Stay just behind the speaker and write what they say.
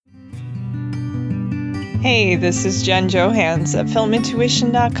Hey, this is Jen Johans at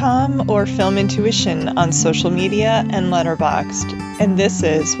filmintuition.com or Film Intuition on social media and Letterboxd. And this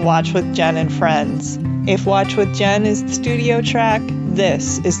is Watch with Jen and Friends. If Watch with Jen is the studio track,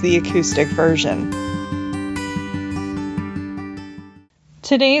 this is the acoustic version.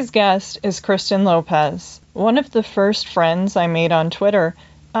 Today's guest is Kristen Lopez, one of the first friends I made on Twitter.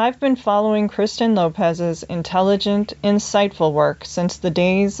 I've been following Kristen Lopez's intelligent, insightful work since the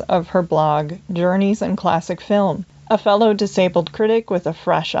days of her blog, Journeys in Classic Film. A fellow disabled critic with a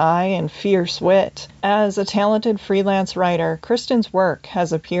fresh eye and fierce wit. As a talented freelance writer, Kristen's work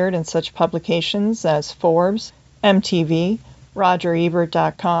has appeared in such publications as Forbes, MTV,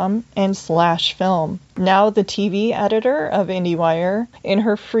 RogerEbert.com, and Slash Film. Now the TV editor of IndieWire, in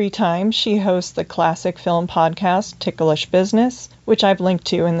her free time she hosts the classic film podcast Ticklish Business, which I've linked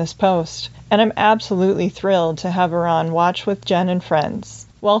to in this post. And I'm absolutely thrilled to have her on Watch with Jen and Friends.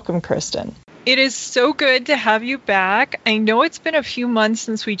 Welcome, Kristen. It is so good to have you back. I know it's been a few months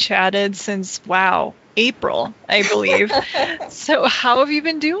since we chatted, since, April, I believe. So how have you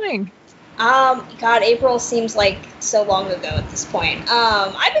been doing? God, April seems like so long ago at this point.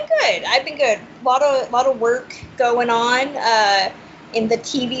 I've been good. A lot of work going on, in the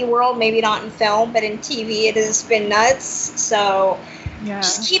TV world, maybe not in film, but in TV it has been nuts. So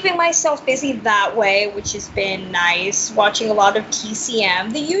just keeping myself busy that way, which has been nice. Watching a lot of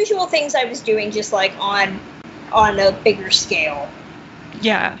TCM, the usual things I was doing, just like on a bigger scale.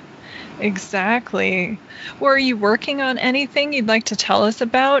 Yeah. Exactly. Were you working on anything you'd like to tell us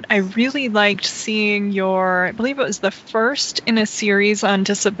about? I really liked seeing I believe it was the first in a series on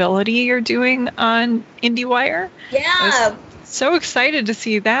disability you're doing on IndieWire. Yeah. I was so excited to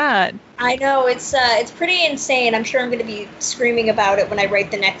see that. I know, it's pretty insane. I'm sure I'm going to be screaming about it when I write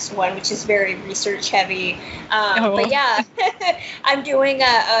the next one, which is very research heavy. But yeah, I'm doing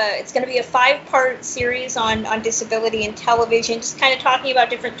it's going to be a 5-part series on disability and television, just kind of talking about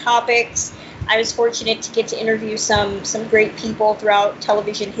different topics. I was fortunate to get to interview some great people throughout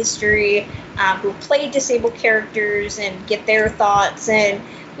television history who played disabled characters and get their thoughts. And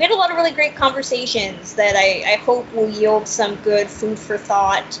we had a lot of really great conversations that I hope will yield some good food for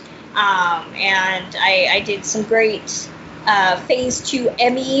thought. And I did some great Phase 2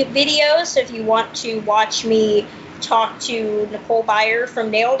 Emmy videos. So if you want to watch me talk to Nicole Byer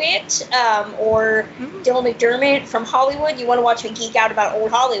from Nailed It, or Dylan McDermott from Hollywood, you want to watch me geek out about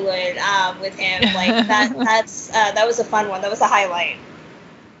old Hollywood with him, like that was a fun one. That was a highlight.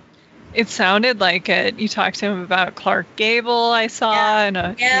 It sounded like it. You talked to him about Clark Gable, I saw.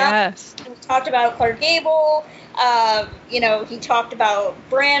 Yes. We talked about Clark Gable. He talked about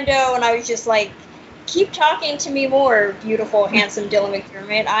Brando, and I was just like, keep talking to me more, beautiful, handsome Dylan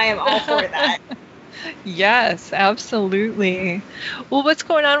McDermott. I am all for that. Yes, absolutely. Well, what's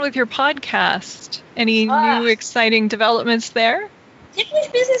going on with your podcast? Any new exciting developments there? Ticklish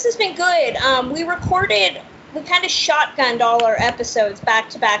Business has been good. We kind of shotgunned all our episodes back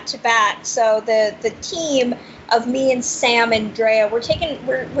to back to back. So the team of me and Sam and Drea,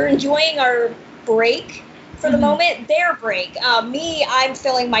 we're enjoying our break for the moment. Their break. I'm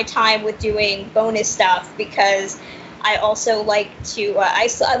filling my time with doing bonus stuff because I also like to,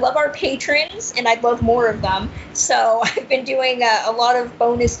 I love our patrons and I'd love more of them. So I've been doing a lot of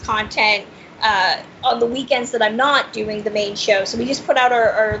bonus content on the weekends that I'm not doing the main show. So we just put out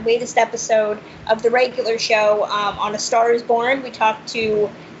our latest episode of the regular show on A Star is Born. We talked to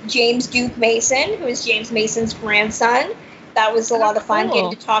James Duke Mason, who is James Mason's grandson. That was a lot of fun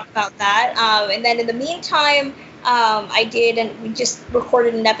getting to talk about that. And then in the meantime, we just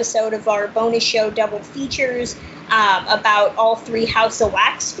recorded an episode of our bonus show Double Features about all 3 House of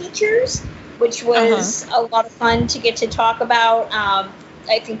Wax features, which was a lot of fun to get to talk about.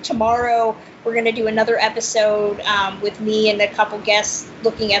 I think tomorrow we're going to do another episode with me and a couple guests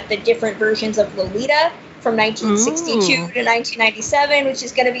looking at the different versions of Lolita from 1962 to 1997, which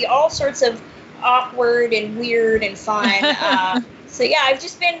is going to be all sorts of awkward and weird and fun. So yeah, I've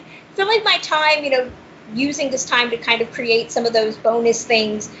just been filling my time, using this time to kind of create some of those bonus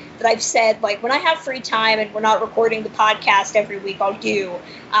things that I've said, like when I have free time and we're not recording the podcast every week, I'll do.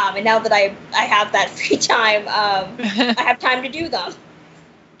 And now that I have that free time, I have time to do them.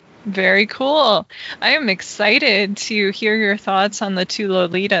 Very cool. I am excited to hear your thoughts on the 2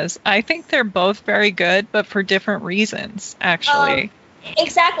 Lolitas. I think they're both very good, but for different reasons, actually.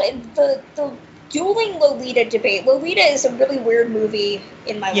 Exactly. The dueling Lolita debate. Lolita is a really weird movie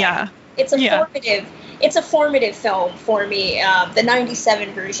in my life. It's a formative film for me, the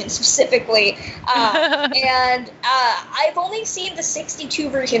 97 version specifically. And I've only seen the 62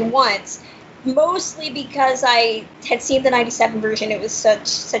 version once. mostly because I had seen the 97 version. It was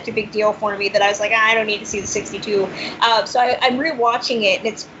such a big deal for me that I was like, I don't need to see the 62. So I'm rewatching it, and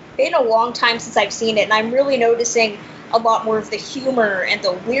it's been a long time since I've seen it, and I'm really noticing a lot more of the humor and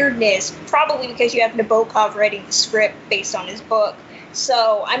the weirdness, probably because you have Nabokov writing the script based on his book.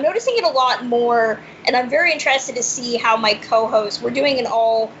 So I'm noticing it a lot more, and I'm very interested to see how my co-host, we're doing an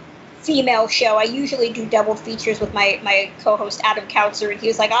all-female show. I usually do double features with my co-host Adam Kautzer, and he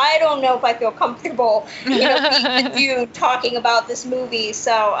was like, I don't know if I feel comfortable, being the dude talking about this movie.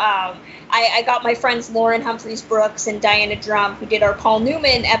 So I got my friends Lauren Humphreys-Brooks and Diana Drum, who did our Paul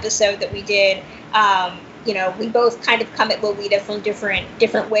Newman episode that we did. We both kind of come at Lolita from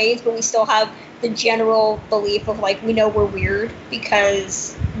different ways, but we still have the general belief of like, we know we're weird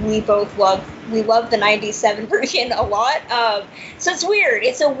because we both love the 97 version a lot. So it's weird.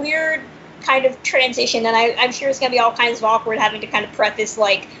 It's a weird kind of transition, and I'm sure it's going to be all kinds of awkward having to kind of preface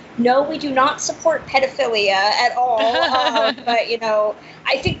like, no, we do not support pedophilia at all. But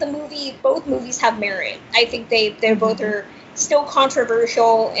I think both movies have merit. I think they both are still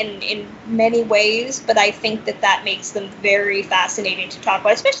controversial in many ways, but I think that makes them very fascinating to talk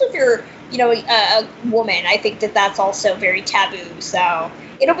about, especially if you're, a woman. I think that's also very taboo. So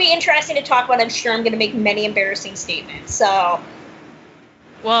it'll be interesting to talk about. I'm sure I'm going to make many embarrassing statements. So.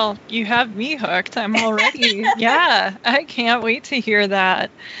 Well, you have me hooked. I'm already, yeah, I can't wait to hear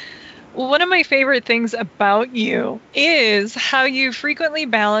that. One of my favorite things about you is how you frequently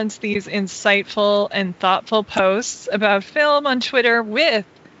balance these insightful and thoughtful posts about film on Twitter with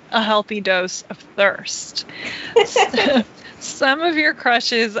a healthy dose of thirst. Some of your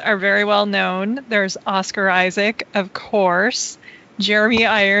crushes are very well known. There's Oscar Isaac, of course. Jeremy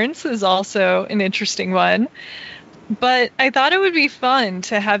Irons is also an interesting one. But I thought it would be fun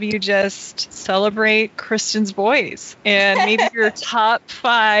to have you just celebrate Kristen's boys and maybe your top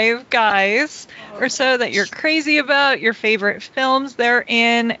 5 guys or so that you're crazy about, your favorite films they're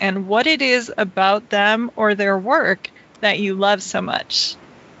in, and what it is about them or their work that you love so much.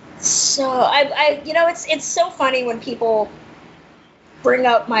 So it's so funny when people bring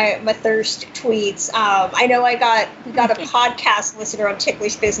up my thirst tweets. I know we got a podcast listener on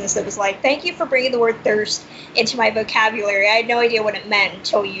Ticklish Business that was like, thank you for bringing the word thirst into my vocabulary. I had no idea what it meant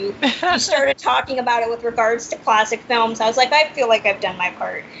until you started talking about it with regards to classic films. I was like, I feel like I've done my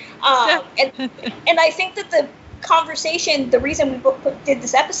part. And I think that the conversation, the reason we did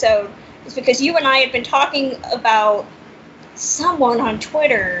this episode is because you and I had been talking about someone on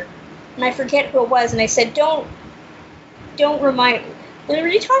Twitter, and I forget who it was, and I said, don't remind. Were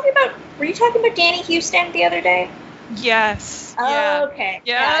you talking about Danny Houston the other day? Yes. Oh, yeah. okay.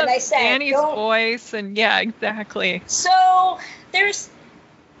 Yeah, and I said, Danny's voice, and yeah, exactly. So there is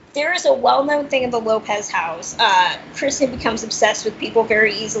a well-known thing in the Lopez house. Kristen becomes obsessed with people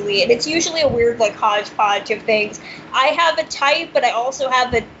very easily, and it's usually a weird like hodgepodge of things. I have a type, but I also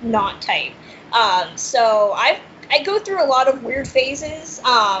have a not type. So I go through a lot of weird phases.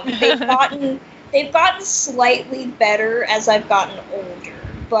 They've gotten slightly better as I've gotten older,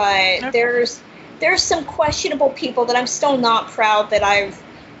 but Okay. there's some questionable people that I'm still not proud that I've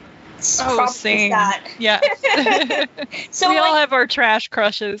Same. that. Yes. So we all have our trash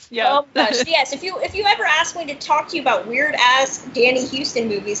crushes. Yeah. Oh gosh, yes. If you ever ask me to talk to you about weird ass Danny Houston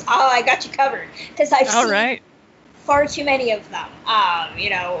movies, I got you covered because I've seen far too many of them.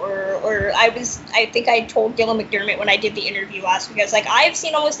 Or I think I told Dylan McDermott when I did the interview last week, I was like, I've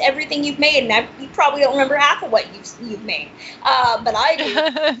seen almost everything you've made, and you probably don't remember half of what you've made. But I do.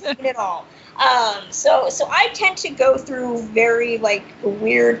 I've seen it all. So I tend to go through very like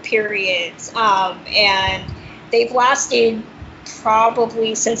weird periods, and they've lasted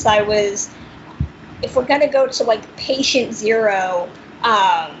probably since I was, if we're gonna go to like patient zero,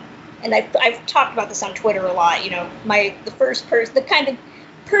 and I've talked about this on Twitter a lot. The kind of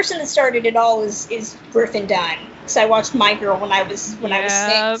person that started it all is Griffin Dunn, because I watched My Girl when I was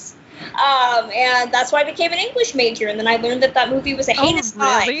 6. And that's why I became an English major, and then I learned that movie was a heinous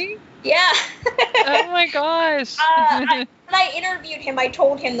lie. Really? Yeah. Oh my gosh. When I interviewed him, I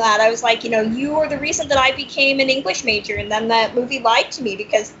told him that. I was like, you are the reason that I became an English major, and then that movie lied to me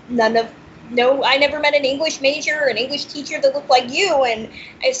because I never met an English major or an English teacher that looked like you, and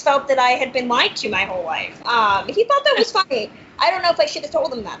I just felt that I had been lied to my whole life. He thought that was funny. I don't know if I should have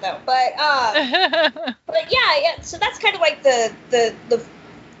told him that though, but yeah. So that's kind of like the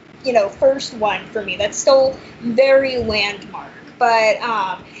first one for me. That's still very landmark. But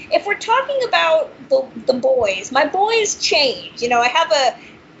if we're talking about the boys, my boys change.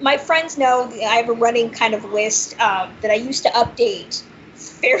 My friends know I have a running kind of list that I used to update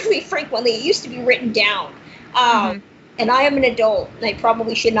fairly frequently. It used to be written down. And and I am an adult, and I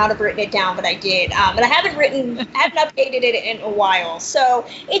probably should not have written it down, but I did. And I haven't updated it in a while, so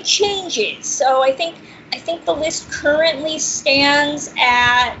it changes. So I think the list currently stands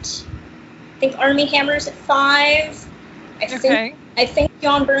at, I think Armie Hammer's at 5. I think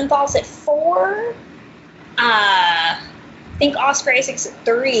John Bernthal's at 4. I think Oscar Isaac's at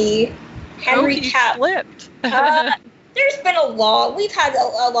 3. Henry flipped. There's been a lot. We've had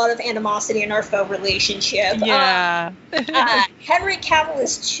a lot of animosity in our faux relationship. Yeah. Henry Cavill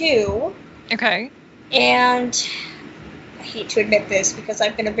is 2. Okay. And I hate to admit this because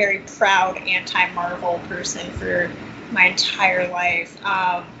I've been a very proud anti-Marvel person for my entire life.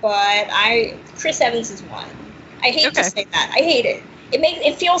 But Chris Evans is 1. I hate to say that. I hate it.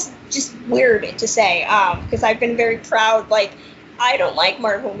 It feels just weird to say because I've been very proud. Like, I don't like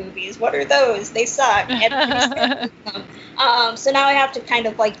Marvel movies. What are those? They suck. So now I have to kind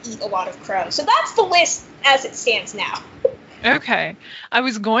of like eat a lot of crow. So that's the list as it stands now. Okay. I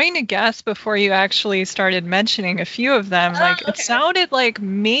was going to guess before you actually started mentioning a few of them. It sounded like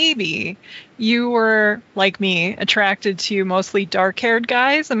maybe you were, like me, attracted to mostly dark-haired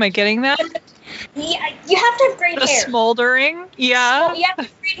guys. Am I getting that? Yeah, you have to have great hair. Smoldering. Yeah. Well, you have to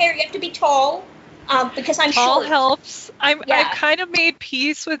have great hair. You have to be tall. Because I'm tall short. Helps. I've kind of made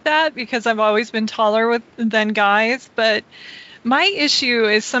peace with that because I've always been taller than guys. But my issue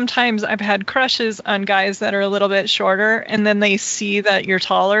is sometimes I've had crushes on guys that are a little bit shorter, and then they see that you're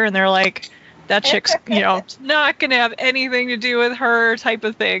taller, and they're like, that chick's, not going to have anything to do with her type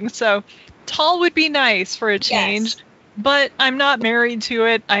of thing. So tall would be nice for a change. Yes. But I'm not married to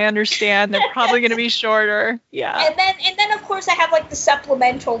it. I understand they're probably going to be shorter. Yeah. And then of course I have like the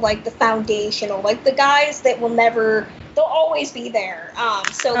supplemental, like the foundational, like the guys that will never, they'll always be there.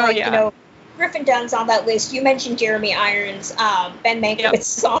 Griffin Dunn's on that list. You mentioned Jeremy Irons, Ben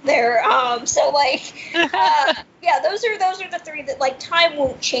Mankiewicz is on there. Those are the 3 that like time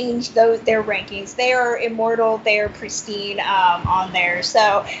won't change their rankings. They are immortal. They are pristine on there.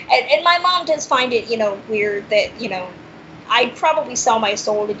 So and my mom does find it weird that I'd probably sell my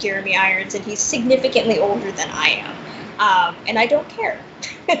soul to Jeremy Irons, and he's significantly older than I am, and I don't care.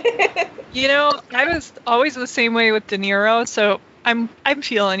 I was always the same way with De Niro, so I'm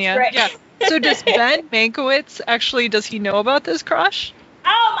feeling you. Right. Yeah. So does Ben Mankiewicz does he know about this crush?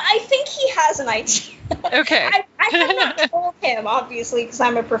 I think he has an idea. Okay. I have not told him, obviously, because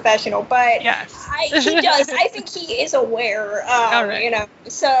I'm a professional, but yes. He does. I think he is aware. All right.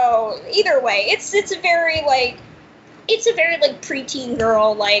 So either way, it's a very preteen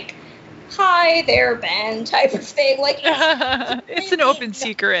girl, like, hi there, Ben, type of thing. Like, it's an open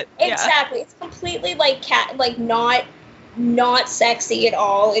secret. Exactly. Yeah. It's completely not sexy at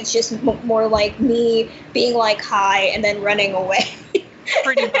all. It's just more like me being like hi and then running away.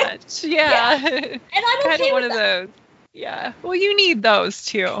 Pretty much. Yeah. And I'm kind of one of those. Yeah. Well, you need those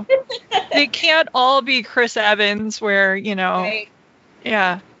too. They can't all be Chris Evans where, Right.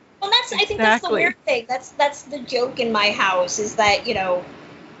 Yeah. Well, I think that's the weird thing. That's the joke in my house is that,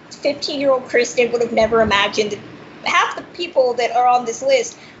 15-year-old Kristen would have never imagined that half the people that are on this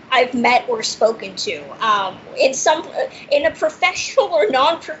list I've met or spoken to in a professional or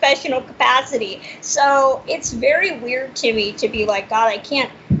non-professional capacity. So it's very weird to me to be like, God, I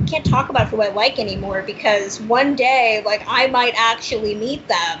can't talk about who I like anymore because one day, like, I might actually meet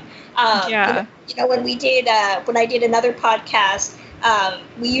them. When I did another podcast,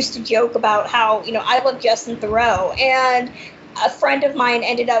 we used to joke about how, I love Justin Theroux, and a friend of mine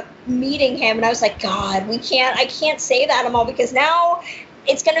ended up meeting him, and I was like, God, I can't say that anymore because now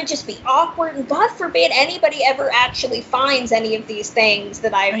it's going to just be awkward, and God forbid anybody ever actually finds any of these things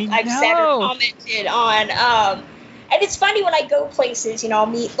that I've said or commented on. And it's funny when I go places, I'll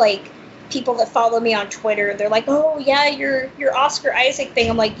meet like people that follow me on Twitter. They're like, oh yeah, your Oscar Isaac thing.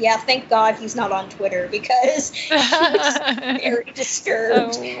 I'm like, yeah, thank God he's not on Twitter because he was very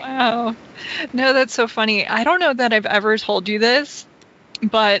disturbed. Oh, wow. No, that's so funny. I don't know that I've ever told you this,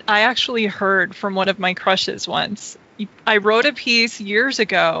 but I actually heard from one of my crushes once. I wrote a piece years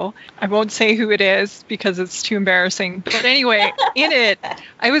ago. I won't say who it is because it's too embarrassing. But anyway, in it,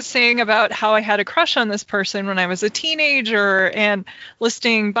 I was saying about how I had a crush on this person when I was a teenager and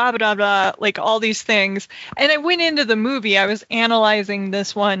listing blah, blah, blah, like all these things. And I went into the movie. I was analyzing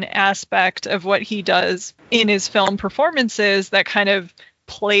this one aspect of what he does in his film performances that kind of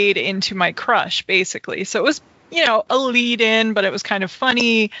played into my crush, basically. So it was, a lead in, but it was kind of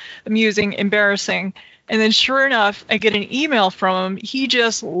funny, amusing, embarrassing. And then sure enough, I get an email from him. He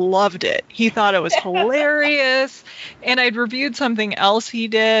just loved it. He thought it was hilarious. And I'd reviewed something else he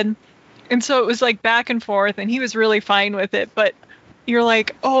did. And so it was like back and forth, and he was really fine with it. But you're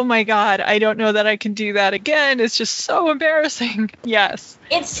like, oh my God, I don't know that I can do that again. It's just so embarrassing. Yes.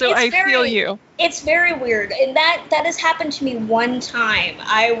 I feel you. It's very weird. And that has happened to me one time.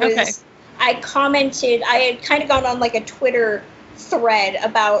 I commented, I had kind of gone on like a Twitter thread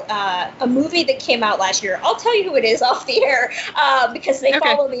about a movie that came out last year. I'll tell you who it is off the air because they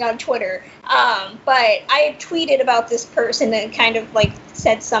follow me on Twitter. But I had tweeted about this person and kind of like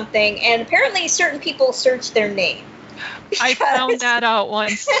said something, and apparently certain people searched their name. I found that out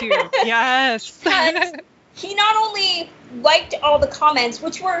once too. Yes. Because he not only liked all the comments,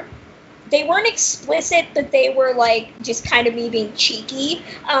 which they weren't explicit, but they were like just kind of me being cheeky.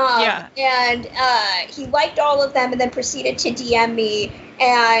 And he liked all of them and then proceeded to DM me,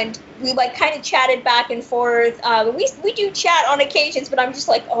 and we like kind of chatted back and forth. We do chat on occasions, but I'm just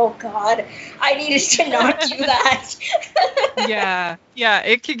like, oh God, I needed to not do that. Yeah,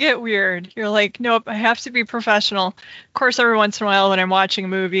 it could get weird. You're like, nope, I have to be professional. Of course, every once in a while when I'm watching a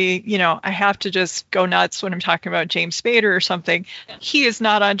movie, I have to just go nuts when I'm talking about James Spader or something. He is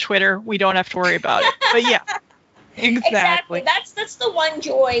not on Twitter. We don't have to worry about it. But yeah, exactly. That's the one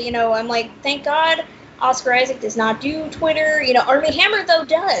joy, I'm like, thank God Oscar Isaac does not do Twitter. Armie Hammer, though,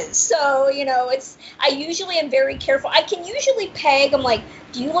 does. So, I usually am very careful. I can usually peg, I'm like,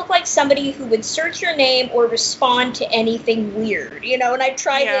 do you look like somebody who would search your name or respond to anything weird? And I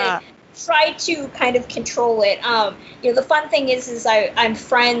try to kind of control it. The fun thing is I'm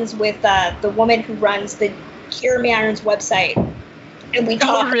friends with the woman who runs the Jeremy Irons website. And we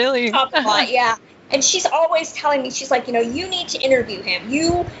talk, talk a lot, yeah. And she's always telling me, she's like, you need to interview him.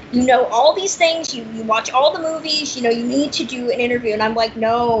 You know all these things. You watch all the movies. You need to do an interview. And I'm like,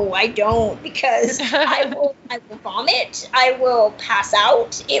 no, I don't, because I will vomit. I will pass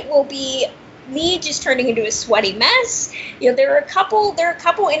out. It will be me just turning into a sweaty mess. There are a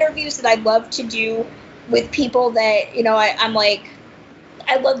couple interviews that I'd love to do with people that, I'm like,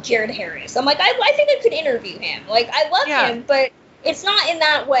 I love Jared Harris. I'm like, I think I could interview him. Like, I love him, but it's not in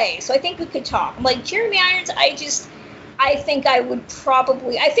that way. So I think we could talk. I'm like, Jeremy Irons, I think I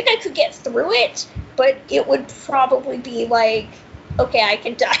could get through it, but it would probably be like, okay, I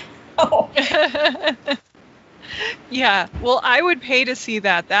can die. Oh. Yeah. Well, I would pay to see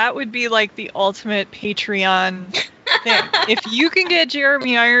that. That would be like the ultimate Patreon thing. If you can get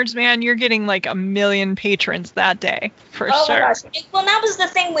Jeremy Irons, man, you're getting like 1 million patrons that day for sure. My gosh. Well, that was the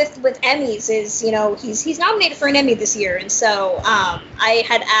thing with Emmys is, he's nominated for an Emmy this year. And so I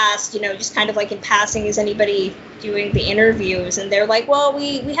had asked, just kind of like in passing, is anybody doing the interviews? And they're like, well,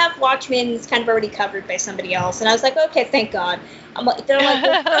 we have Watchmen. It's kind of already covered by somebody else. And I was like, okay, thank God.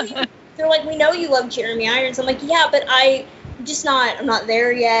 They're like, we know you love Jeremy Irons. I'm like, yeah, but I'm not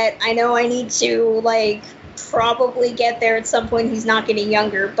there yet. I know I need to probably get there at some point. He's not getting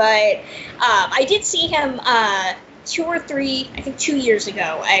younger, but I did see him 2 or 3, I think 2 years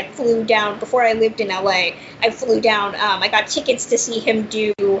ago. I flew down before I lived in LA. I flew down. I got tickets to see him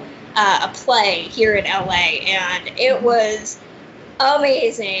do a play here in LA, and it was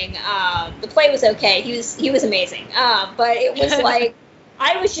amazing. The play was okay. He was amazing. But it was like,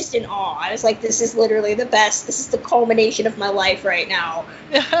 I was just in awe. I was like, this is literally the best. This is the culmination of my life right now.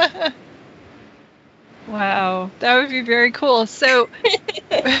 Wow, that would be very cool. So,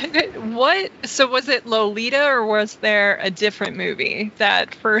 was it Lolita, or was there a different movie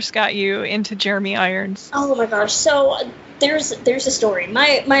that first got you into Jeremy Irons? Oh my gosh! So there's a story.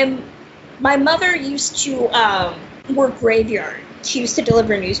 My mother used to work graveyard. She used to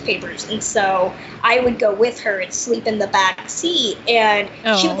deliver newspapers, and so I would go with her and sleep in the back seat, and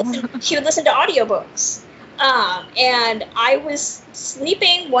she would listen to audiobooks. And I was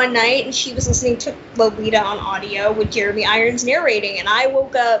sleeping one night, and she was listening to Lolita on audio with Jeremy Irons narrating, and I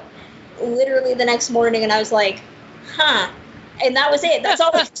woke up literally the next morning, and I was like, huh. And that was it. That's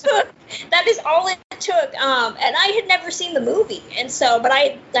all it took. That is all it took. And I had never seen the movie, and so, but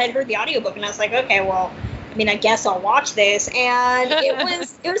I'd heard the audiobook, and I was like, okay, well, I guess I'll watch this. And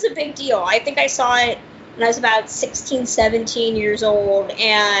it was a big deal. I think I saw it when I was about 16, 17 years old,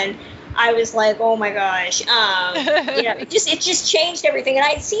 and I was like, oh my gosh, it just changed everything. And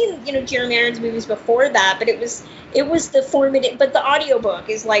I'd seen, Jeremy Irons movies before that, but it was the formative, but the audiobook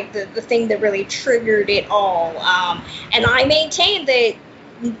is like the thing that really triggered it all. And I maintain that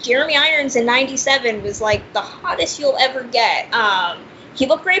Jeremy Irons in 97 was like the hottest you'll ever get. He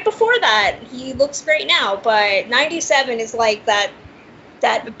looked great before that. He looks great now, but 97 is like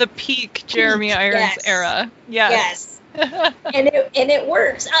the peak Jeremy Irons era. Yes. and it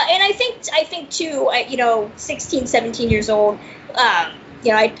works. And I think too, 16, 17 years old,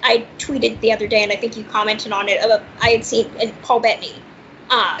 I tweeted the other day, and I think you commented on it. I had seen Paul Bettany.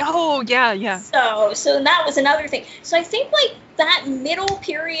 Yeah. So that was another thing. So I think that middle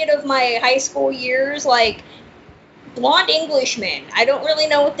period of my high school years, like, blonde Englishmen. I don't really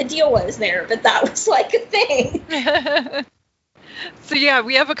know what the deal was there, but that was like a thing. So yeah,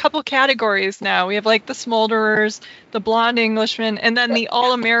 we have a couple categories now. We have like the smolderers, the blonde Englishmen, and then the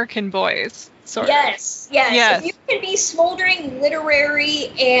all-American boys. Yes. If you can be smoldering, literary,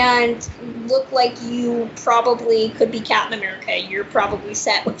 and look like you probably could be Captain America, you're probably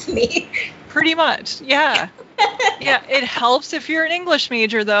set with me. Pretty much, yeah. Yeah, it helps if you're an English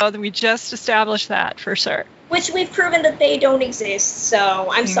major, though. We just established that for sure. Which we've proven that they don't exist. So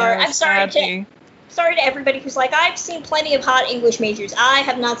I'm sorry. I'm sorry to everybody who's like, I've seen plenty of hot English majors. I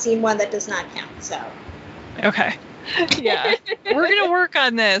have not seen one that does not count. So. Okay. Yeah. We're going to work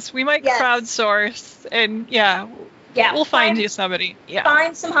on this. We might crowdsource and we'll find you somebody. Yeah.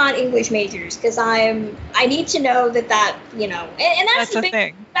 Find some hot English majors because I need to know that, you know, and that's a big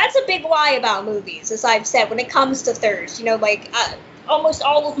thing. That's a big lie about movies, as I've said, when it comes to thirst. You know, like almost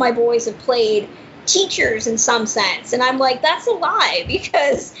all of my boys have played teachers in some sense, and I'm like, that's a lie,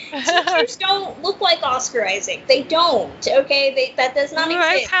 because teachers don't look like Oscar Isaac. They don't. Okay, that does not exist.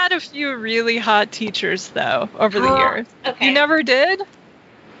 I've had a few really hot teachers though over the years. Okay. You never did?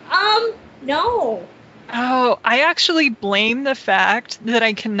 No. Oh, I actually blame the fact that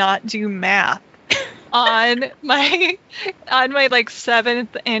I cannot do math on my like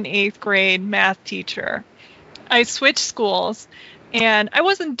 7th and 8th grade math teacher. I switched schools. And I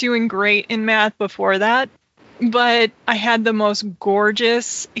wasn't doing great in math before that, but I had the most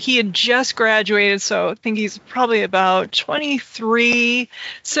gorgeous, he had just graduated, so I think he's probably about 23.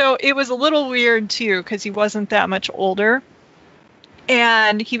 So it was a little weird too, because he wasn't that much older.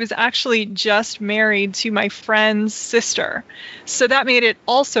 And he was actually just married to my friend's sister. So that made it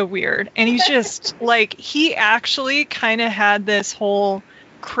also weird. And he's just like, he actually kind of had this whole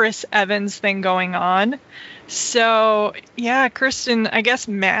Chris Evans thing going on. So, yeah, Kristen, I guess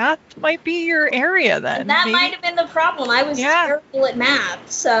math might be your area then. That might have been the problem. I was terrible at math,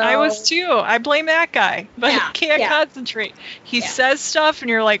 so... I was too. I blame that guy, but I can't concentrate. He says stuff, and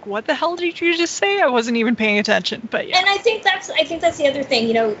you're like, what the hell did you just say? I wasn't even paying attention, but yeah. And I think that's the other thing,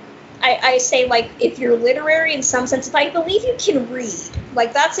 you know, I say, like, if you're literary in some sense, if I believe you can read,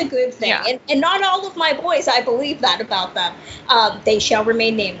 like, that's a good thing. Yeah. And not all of my boys, I believe that about them. They shall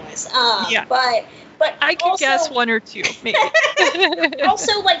remain nameless. But I can guess one or two, maybe.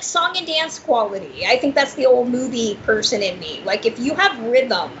 Also, like, song and dance quality. I think that's the old movie person in me. Like, if you have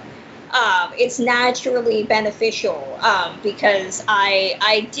rhythm, it's naturally beneficial, because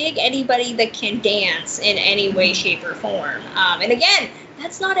I dig anybody that can dance in any way, shape, or form. And again,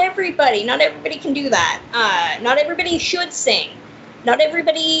 that's not everybody. Not everybody can do that. Not everybody should sing. Not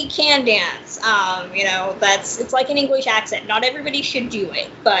everybody can dance. You know, it's like an English accent. Not everybody should do it,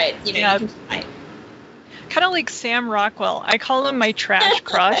 but, you know, you can try. Kind of like Sam Rockwell. I call him my trash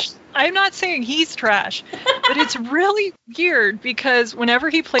crush. I'm not saying he's trash, but it's really weird because whenever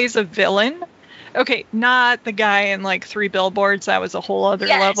he plays a villain, okay, not the guy in like 3 Billboards, that was a whole other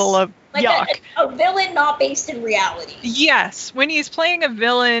level of like yuck. A villain not based in reality. Yes, when he's playing a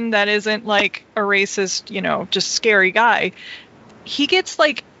villain that isn't like a racist, you know, just scary guy, he gets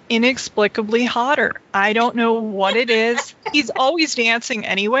like inexplicably hotter. I don't know what it is. He's always dancing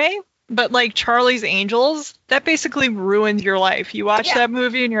anyway. But like Charlie's Angels, that basically ruined your life. You watch that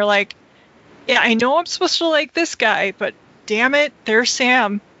movie and you're like, yeah, I know I'm supposed to like this guy, but damn it, there's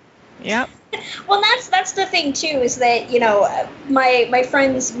Sam. Yep. Well, that's the thing too, is that, you know, my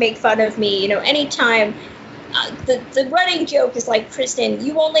friends make fun of me, you know, anytime. The running joke is like, Kristen,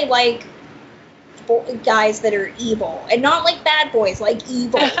 you only like guys that are evil, and not like bad boys, like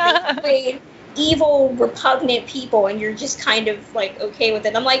evil. Evil, repugnant people, and you're just kind of like okay with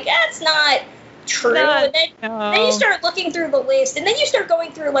it. I'm like, that's not true. And then you start looking through the list, and then you start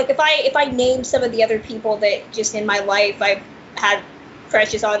going through, like, if I name some of the other people that just in my life I've had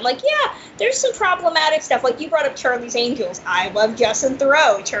crushes on, like, yeah, there's some problematic stuff. Like, you brought up Charlie's Angels. I love Justin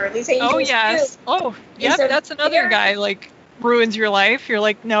Theroux. Charlie's Angels. Oh yes. Too. Oh yeah, that's another guy like ruins your life. You're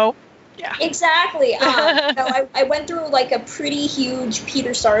like, no. Yeah. Exactly. I went through like a pretty huge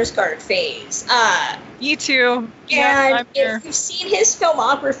Peter Sarsgaard phase. Me too. And if you've seen his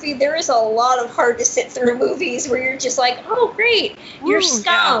filmography, there is a lot of hard to sit through movies where you're just like, oh great, you're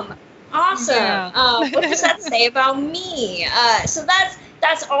scum. Yeah. Awesome. Yeah. What does that say about me? So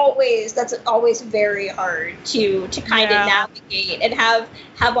that's always very hard to kind of navigate and have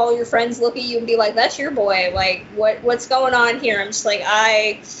all your friends look at you and be like, that's your boy. Like, what's going on here? I'm just like,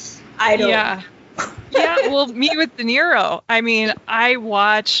 I don't. Yeah. Yeah, well, me with De Niro. I mean, I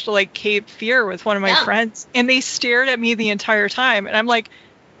watched like Cape Fear with one of my friends, and they stared at me the entire time, and I'm like,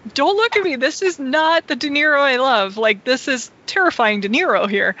 don't look at me. This is not the De Niro I love. Like, this is terrifying De Niro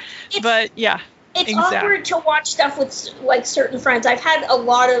here. But yeah, it's awkward to watch stuff with like certain friends. I've had a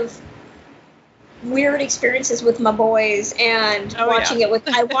lot of weird experiences with my boys and watching it with.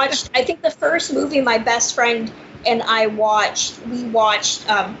 I think the first movie my best friend and I watched,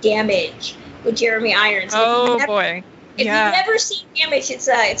 Damage with Jeremy Irons. Boy. If you've never seen Damage,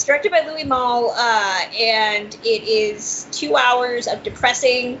 it's directed by Louis Malle, and it is 2 hours of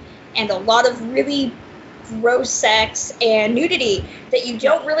depressing and a lot of really gross sex and nudity that you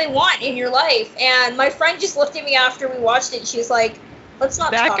don't really want in your life. And my friend just looked at me after we watched it, and she was like, let's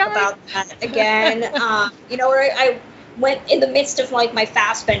not talk about that again. I went in the midst of like my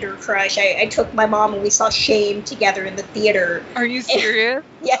Fassbender crush. I took my mom and we saw Shame together in the theater. Are you serious?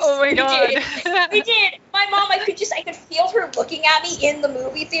 Yes. Oh my God. We did. My mom, I could feel her looking at me in the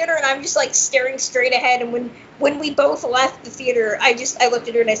movie theater, and I'm just like staring straight ahead. And when we both left the theater, I looked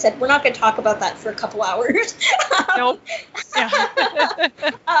at her and I said, we're not going to talk about that for a couple hours. Nope. Yeah.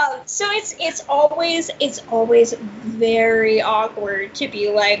 So it's always very awkward to be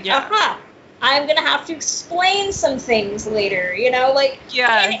like, I'm going to have to explain some things later, And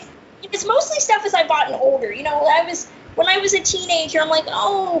it's mostly stuff as I've gotten older. When I was a teenager, I'm like,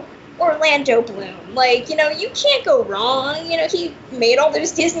 oh, Orlando Bloom. Like, you can't go wrong. He made all those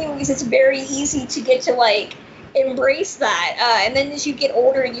Disney movies. It's very easy to get to, like, embrace that. And then as you get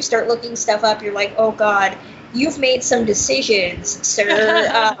older and you start looking stuff up, you're like, oh, God, you've made some decisions, sir. And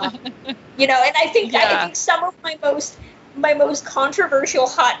I think some of my most controversial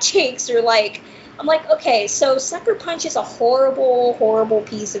hot takes are like, I'm like, okay, so Sucker Punch is a horrible, horrible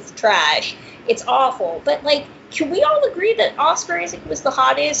piece of trash. It's awful. But, like, can we all agree that Oscar Isaac was the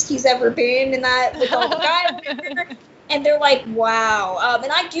hottest he's ever been in that with all the guy? And they're like, wow.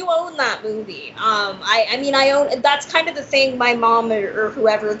 And I do own that movie. I own, that's kind of the thing. My mom or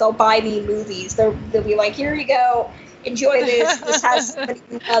whoever, they'll buy me movies. They'll be like, here you go. Enjoy this. This has somebody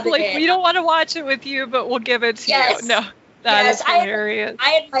who loves it. Like, we don't want to watch it with you, but we'll give it to you. No, that is hilarious.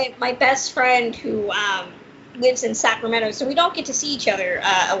 I had my best friend who lives in Sacramento, so we don't get to see each other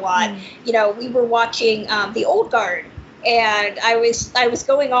a lot. We were watching The Old Guard, and I was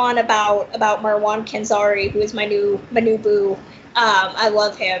going on about Marwan Kenzari, who is my new boo. I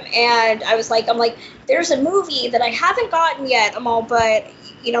love him, and I'm like, there's a movie that I haven't gotten yet, but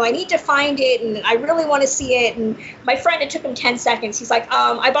I need to find it, and I really want to see it. And my friend, it took him 10 seconds. He's like,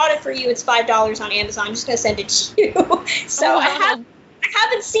 I bought it for you. It's $5 on Amazon. I'm just gonna send it to you. So I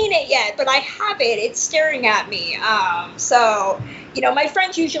haven't seen it yet, but I have it. It's staring at me. My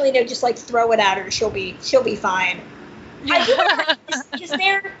friends usually just like throw it at her. She'll be fine. Yeah.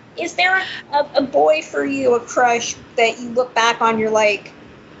 Is there a boy for you, a crush that you look back on? You're like,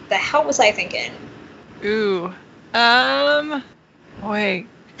 the hell was I thinking? Ooh, boy,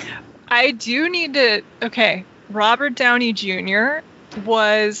 I do need to. Okay, Robert Downey Jr.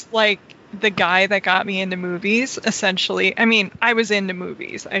 was like the guy that got me into movies, essentially. I mean, I was into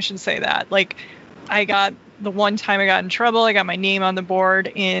movies, I should say that. Like, the one time I got in trouble, I got my name on the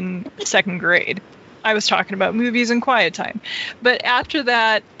board in 2nd grade. I was talking about movies in quiet time. But after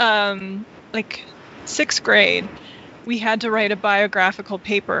that, 6th grade, we had to write a biographical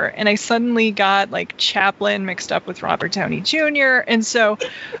paper, and I suddenly got like Chaplin mixed up with Robert Downey Jr. And so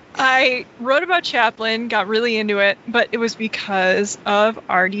I wrote about Chaplin, got really into it, but it was because of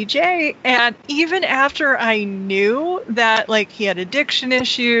RDJ. And even after I knew that like he had addiction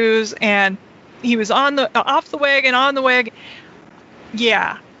issues and he was off the wagon, on the wagon,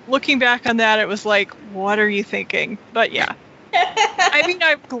 yeah. Looking back on that, it was like, what are you thinking? But yeah. I mean,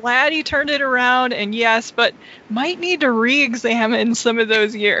 I'm glad he turned it around, and yes, but might need to re-examine some of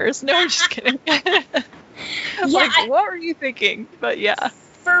those years. No, I'm just kidding. What were you thinking? But yeah.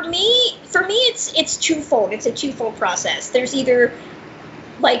 For me, it's twofold. It's a twofold process. There's either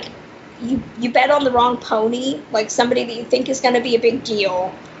like you bet on the wrong pony, like somebody that you think is going to be a big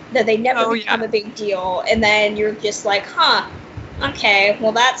deal, that they never become a big deal, and then you're just like, okay,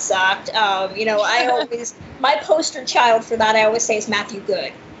 well that sucked. I always, my poster child for that, I always say, is Matthew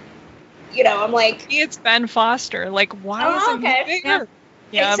Good. I'm like, it's Ben Foster. Like, why isn't he bigger?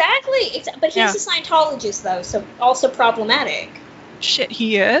 Yeah. Exactly. But he's a Scientologist though, so also problematic. Shit,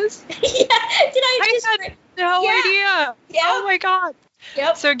 he is? Yeah. I had no idea. Yeah. Oh my God.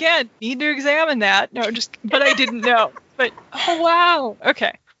 Yep. So again, need to examine that. No, but I didn't know. But oh wow.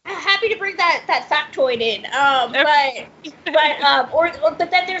 Okay. Happy to bring that factoid in,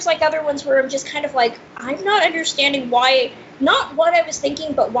 but then there's like other ones where I'm just kind of like, I'm not understanding why, not what I was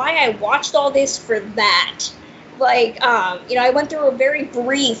thinking, but why I watched all this for that. Like, I went through a very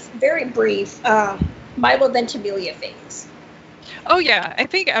brief Milo Ventimiglia phase, Oh yeah, I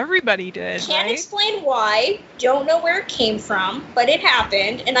think everybody did. Can't right? explain why. Don't know where it came from, but it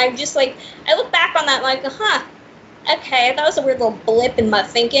happened. And I'm just like, I look back on that like, huh, okay, that was a weird little blip in my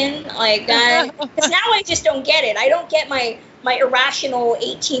thinking. Like, because now I just don't get it. I don't get my irrational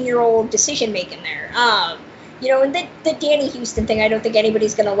 18-year-old decision making there. And the Danny Houston thing, I don't think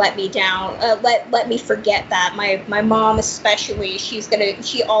anybody's gonna let me down. Let me forget that. My mom especially,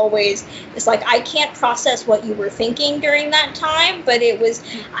 she always is like, I can't process what you were thinking during that time, but it was.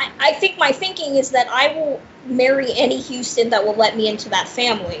 I think my thinking is that I will marry any Houston that will let me into that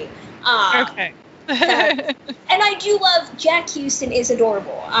family. Okay. And I do love Jack Houston is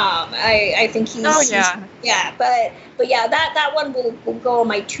adorable. I think he's but yeah, that one will go on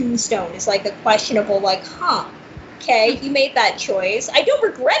my tombstone. It's like a questionable, like, huh, okay, you made that choice. I don't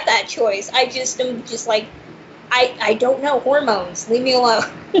regret that choice. I just am just like, I don't know, hormones. Leave me alone.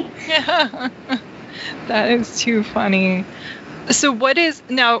 That is too funny. So what is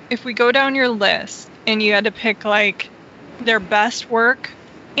now if we go down your list and you had to pick like their best work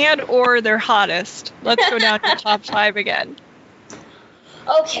and or their hottest. Let's go down to top 5 again.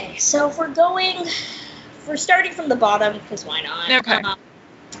 Okay, so if we're starting from the bottom, because why not? Okay.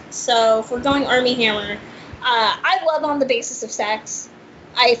 So if we're going Armie Hammer, I love On the Basis of Sex.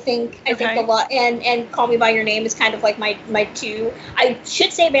 I think a lot, and Call Me by Your Name is kind of like my two. I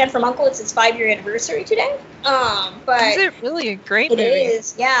should say Man from U.N.C.L.E. It's its 5-year anniversary today. But is it really a great movie? It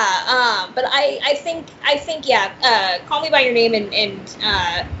is, yeah. But I think Call Me by Your Name and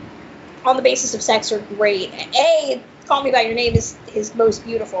On the Basis of Sex are great. Call Me by Your Name is most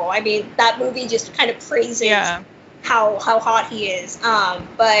beautiful. I mean, that movie just kind of praises how hot he is.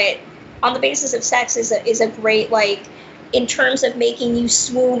 But On the Basis of Sex is a great, like, in terms of making you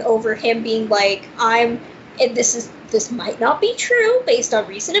swoon over him being like, this might not be true based on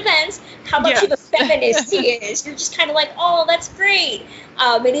recent events, how much of a feminist he is. You're just kind of like, oh, that's great.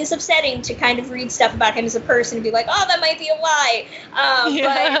 It is upsetting to kind of read stuff about him as a person and be like, oh, that might be a lie. But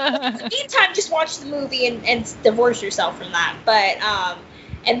in the meantime, just watch the movie and divorce yourself from that. But,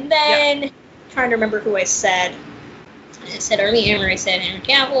 and then, trying to remember who I said. I said Armie Hammer, I said Henry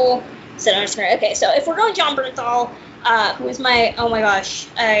Cavill, I said Arnold Schwarzenegger. Okay, so if we're going John Bernthal, who is oh my gosh,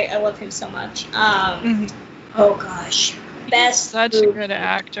 I love him so much. Oh gosh, best such movie. A good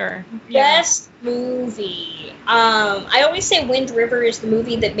actor. Best movie. I always say Wind River is the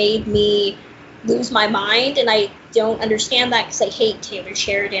movie that made me lose my mind, and I don't understand that because I hate Taylor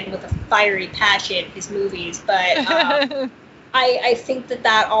Sheridan with a fiery passion, his movies, but I think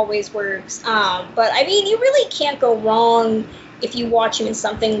that always works. But I mean, you really can't go wrong if you watch him in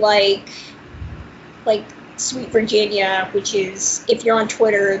something like Sweet Virginia, which is, if you're on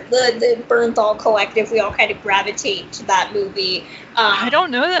Twitter, the Bernthal Collective, we all kind of gravitate to that movie. I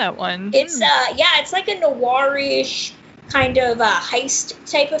don't know that one. It's it's like a noirish kind of heist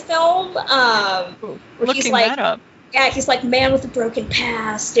type of film. Looking that up. Yeah, he's like man with a broken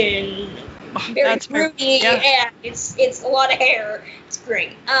past and very broody. Yeah, it's a lot of hair. It's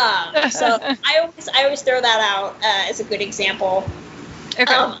great. So I always throw that out as a good example.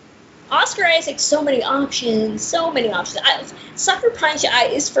 Okay. Oscar Isaac, so many options. Sucker Punch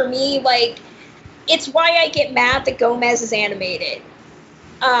is for me like, it's why I get mad that Gomez is animated.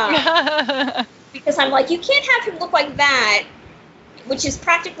 Because I'm like, you can't have him look like that, which is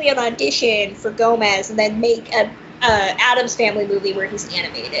practically an audition for Gomez, and then make a Addams Family movie where he's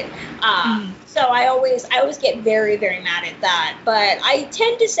animated. So I always get very, very mad at that. But I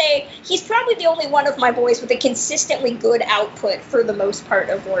tend to say he's probably the only one of my boys with a consistently good output for the most part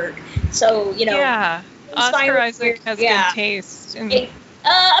of work. So, Oscar Isaac has good taste.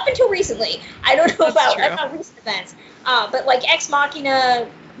 Up until recently. I don't know about recent events. But like Ex Machina,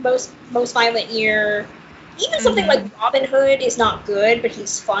 most Violent Year, even something like Robin Hood is not good, but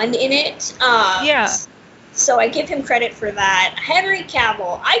he's fun in it. So I give him credit for that. Henry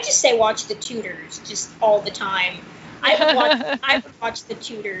Cavill, I just say watch The Tudors just all the time. I would watch The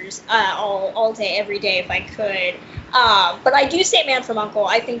Tudors all day, every day if I could. But I do say Man from U.N.C.L.E.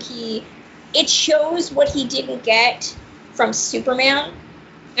 I think it shows what he didn't get from Superman.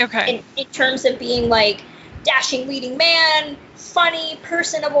 Okay. In terms of being like dashing leading man, funny,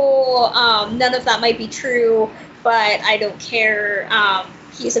 personable. None of that might be true, but I don't care.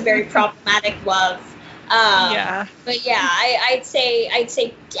 He's a very problematic love. But yeah, I'd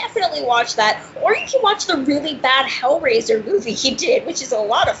say definitely watch that, or you can watch the really bad Hellraiser movie he did, which is a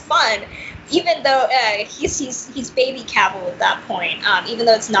lot of fun. Even though he's baby Cavill at that point, even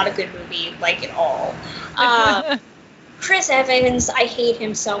though it's not a good movie like at all. Chris Evans, I hate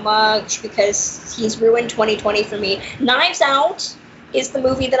him so much because he's ruined 2020 for me. Knives Out, is the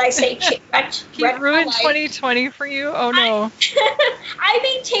movie that I say wrecked He my ruined life. 2020 for you? Oh, no. I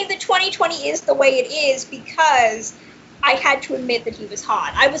maintain that 2020 is the way it is because I had to admit that he was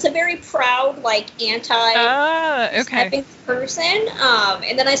hot. I was a very proud, like, Okay. person,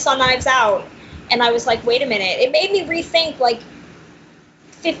 and then I saw Knives Out, and I was like, wait a minute. It made me rethink, like,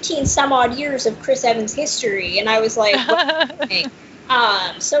 15 some odd years of Chris Evans' history, and I was like,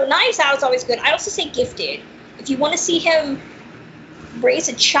 what? So Knives Out is always good. I also say Gifted. If you want to see him raise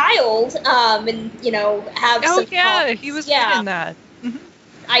a child, and, you know, have some yeah, he was good in that.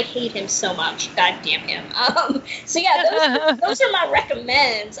 I hate him so much. God damn him. So yeah, those are my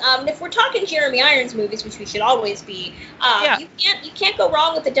recommends. If we're talking Jeremy Irons movies, which we should always be, you can't go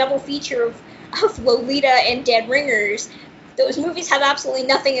wrong with the double feature of Lolita and Dead Ringers. Those movies have absolutely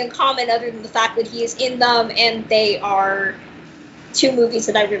nothing in common other than the fact that he is in them, and they are two movies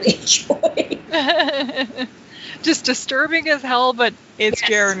that I really enjoy. Just disturbing as hell, but it's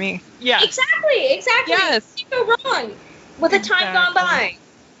Jeremy. Yeah. Exactly. Yes. You can't go wrong with a time gone by.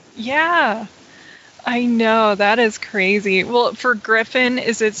 Yeah. I know. That is crazy. Well, for Griffin,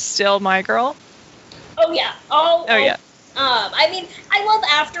 is it still My Girl? Oh, yeah. Oh yeah. I mean, I love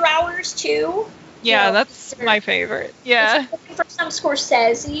After Hours, too. Yeah, that's my favorite. Yeah. Looking for some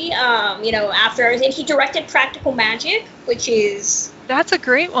Scorsese, After Hours. And he directed Practical Magic, which is... That's a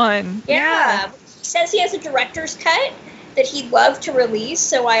great one. Yeah. He says he has a director's cut that he'd love to release,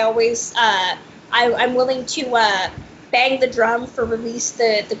 so I always... I'm willing to bang the drum for release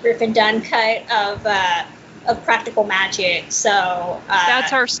the Griffin Dunn cut of Practical Magic. So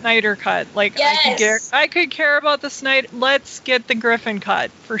that's our Snyder cut. Like, yes. I could care about the Snyder. Let's get the Griffin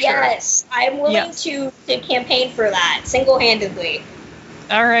cut for sure. Yes, I'm willing to campaign for that single-handedly.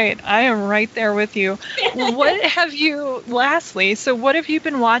 All right, I am right there with you. What have you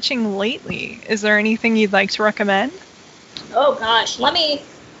been watching lately? Is there anything you'd like to recommend? Oh gosh, let me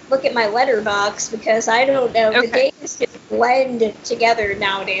look at my letterbox because I don't know. Okay. The days just blend together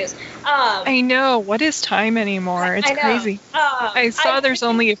nowadays. I know. What is time anymore? It's crazy. I saw there's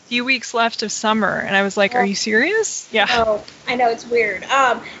only a few weeks left of summer, and I was like, are you serious? Yeah. Oh, I know. It's weird.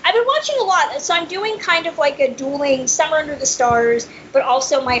 I've been watching a lot, so I'm doing kind of like a dueling Summer Under the Stars, but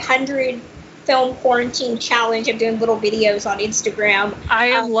also my 100 film quarantine challenge. I'm doing little videos on Instagram. I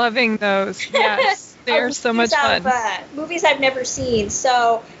am loving those. Yes. They are so much fun. Movies I've never seen.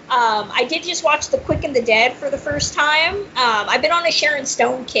 So I did just watch The Quick and the Dead for the first time. I've been on a Sharon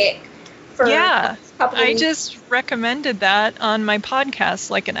Stone kick for a couple of weeks. I just recommended that on my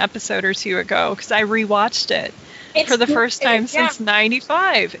podcast like an episode or two ago because I rewatched it for the first time since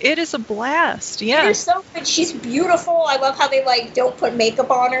 '95. It is a blast. Yeah. It is so good. She's beautiful. I love how they don't put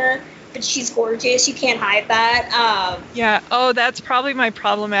makeup on her. But she's gorgeous. You can't hide that. Yeah. Oh, that's probably my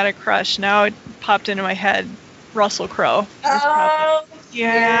problematic crush. Now it popped into my head. Russell Crowe. Oh.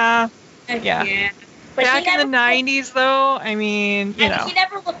 Yeah. But back in the 90s, though, I mean, you know. He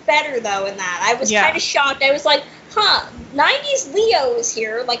never looked better, though, in that. I was kind of shocked. I was like, 90s Leo is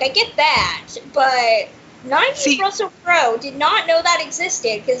here. Like, I get that. But 90s Russell Crowe, did not know that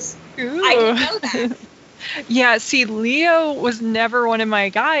existed because I didn't know that. Yeah, see, Leo was never one of my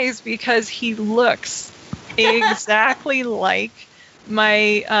guys because he looks exactly like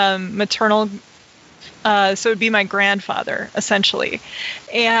my maternal, so it'd be my grandfather, essentially.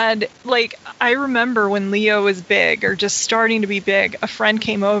 And, I remember when Leo was big, or just starting to be big, a friend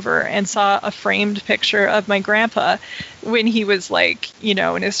came over and saw a framed picture of my grandpa when he was, in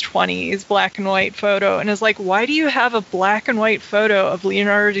his 20s, black and white photo, and is like, why do you have a black and white photo of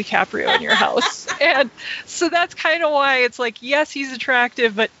Leonardo DiCaprio in your house? And so that's kind of why it's like, yes, he's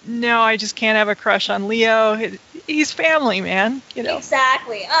attractive, but no, I just can't have a crush on Leo. He's family, man.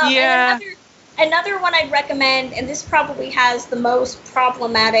 Exactly. Another one I'd recommend, and this probably has the most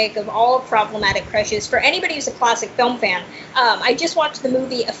problematic of all problematic crushes for anybody who's a classic film fan. I just watched the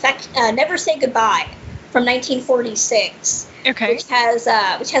movie Never Say Goodbye from 1946. Okay. Which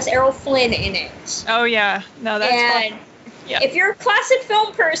has Errol Flynn in it. Oh yeah, no, that's fun. Yeah. If you're a classic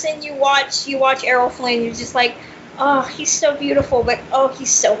film person, you watch Errol Flynn, you're just like, oh, he's so beautiful, but oh,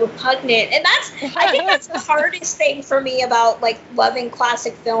 he's so repugnant. And I think that's the hardest thing for me about loving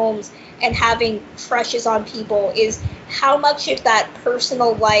classic films and having crushes on people is how much of that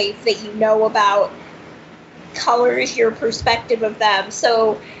personal life that you know about colors your perspective of them.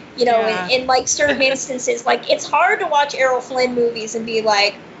 So, in certain instances, it's hard to watch Errol Flynn movies and be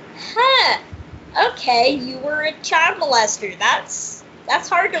like, okay, you were a child molester. That's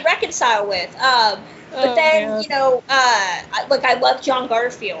hard to reconcile with. But then, I love John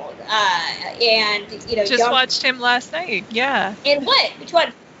Garfield. And, Just watched him last night, yeah. And what? Which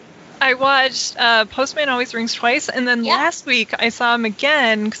one? I watched Postman Always Rings Twice, and then Yeah. last week I saw him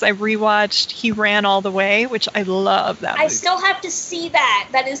again because I rewatched He Ran All the Way, which I love that movie. I still have to see that.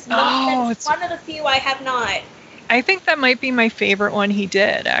 That is not that's one of the few I have not. I think that might be my favorite one he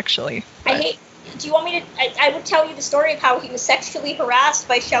did, actually. Do you want me to? I would tell you the story of how he was sexually harassed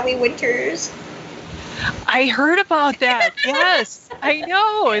by Shelley Winters. I heard about that. Yes, I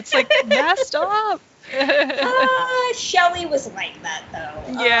know. It's like messed up. Shelley was like that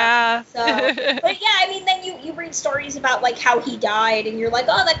though. Yeah. But yeah, I mean, then you read stories about like how he died, and you're like,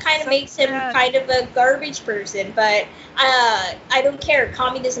 oh, that kind of makes him kind of a garbage person. But I don't care.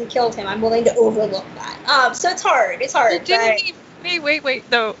 Communism killed him. I'm willing to overlook that. So it's hard. It's hard. Wait,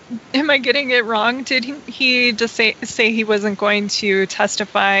 though. Am I getting it wrong? Did he just say he wasn't going to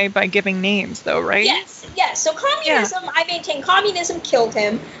testify by giving names, though, right? Yes. So communism, I maintain communism killed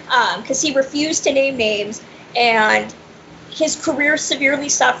him because he refused to name names, and his career severely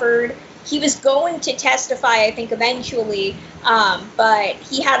suffered. He was going to testify, I think, eventually, but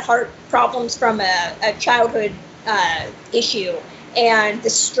he had heart problems from a childhood issue, and the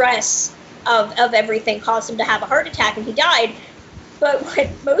stress of everything caused him to have a heart attack, and he died. But what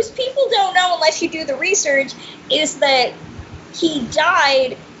most people don't know, unless you do the research, is that he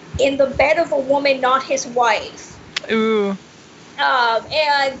died in the bed of a woman, not his wife. Ooh.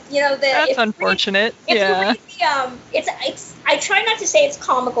 And that's unfortunate. Yeah. I try not to say it's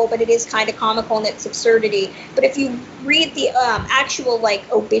comical, but it is kind of comical in its absurdity. But if you read the actual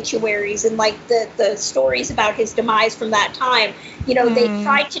like obituaries and like the stories about his demise from that time, they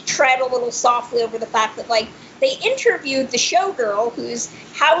tried to tread a little softly over the fact that like they interviewed the showgirl whose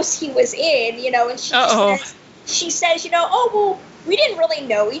house he was in, and she says, oh, well, we didn't really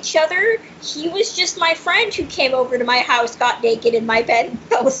know each other. He was just my friend who came over to my house, got naked in my bed, and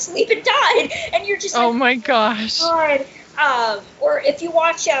fell asleep and died. And you're just oh my gosh. God. Or if you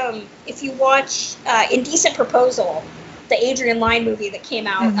watch Indecent Proposal, the Adrian Lyne movie that came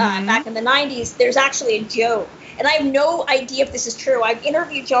out back in the 90s, there's actually a joke. And I have no idea if this is true. I've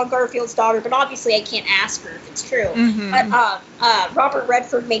interviewed John Garfield's daughter, but obviously I can't ask her if it's true. But Robert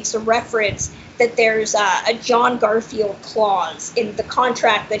Redford makes a reference that there's a John Garfield clause in the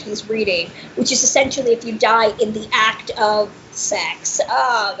contract that he's reading, which is essentially if you die in the act of sex.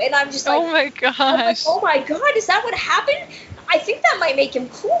 And I'm just like, oh my gosh. Oh my God, is that what happened? I think that might make him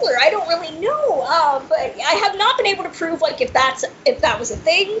cooler. I don't really know, but I have not been able to prove like if that was a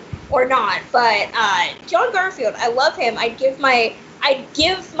thing or not. But John Garfield, I love him. I'd give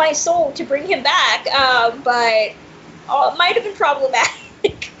my soul to bring him back, but it might have been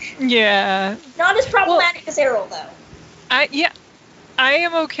problematic. Yeah. Not as problematic as Errol, though. I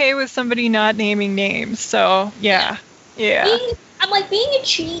am okay with somebody not naming names. So yeah. Being a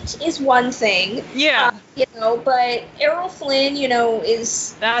cheat is one thing. Yeah. But Errol Flynn,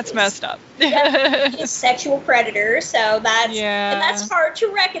 is messed up. He's a sexual predator, so that's hard to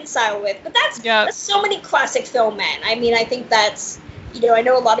reconcile with. But that's so many classic film men. I mean, I think that's I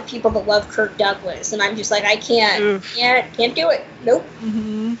know a lot of people that love Kirk Douglas, and I'm just like, I can't do it. Nope.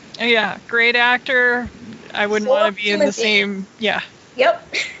 Mm-hmm. Yeah, great actor. I wouldn't want to be in the same. Yeah.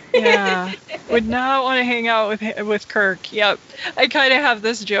 Yep. Yeah. Would not want to hang out with Kirk. Yep. I kind of have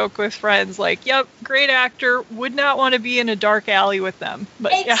this joke with friends, like, yep, great actor. Would not want to be in a dark alley with them.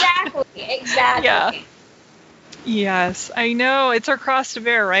 But exactly. Yeah. Yes, I know. It's our cross to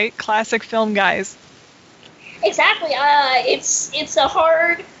bear, right? Classic film guys. Exactly. It's a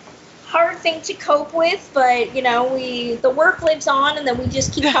hard thing to cope with, but the work lives on, and then we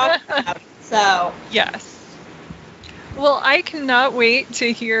just keep talking about it. So yes. Well, I cannot wait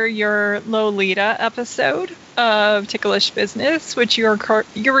to hear your Lolita episode of Ticklish Business, which you're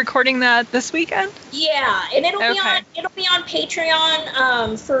recording that this weekend. Yeah, and it'll be on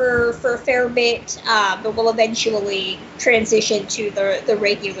Patreon for a fair bit, but we'll eventually transition to the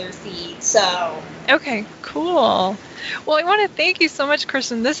regular feed. So okay, cool. Well, I want to thank you so much,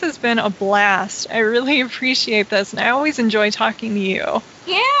 Kristen. This has been a blast. I really appreciate this, and I always enjoy talking to you.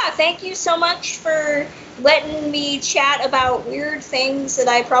 Yeah, thank you so much for letting me chat about weird things that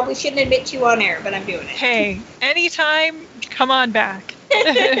I probably shouldn't admit to on air, but I'm doing it. Hey, anytime, come on back.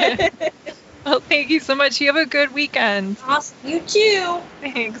 Well, thank you so much. You have a good weekend. Awesome. You too.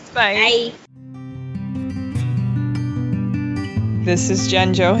 Thanks. Bye. Bye. This is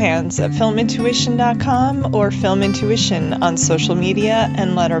Jen Johans at filmintuition.com or Film Intuition on social media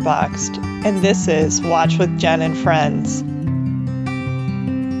and Letterboxd. And this is Watch with Jen and Friends.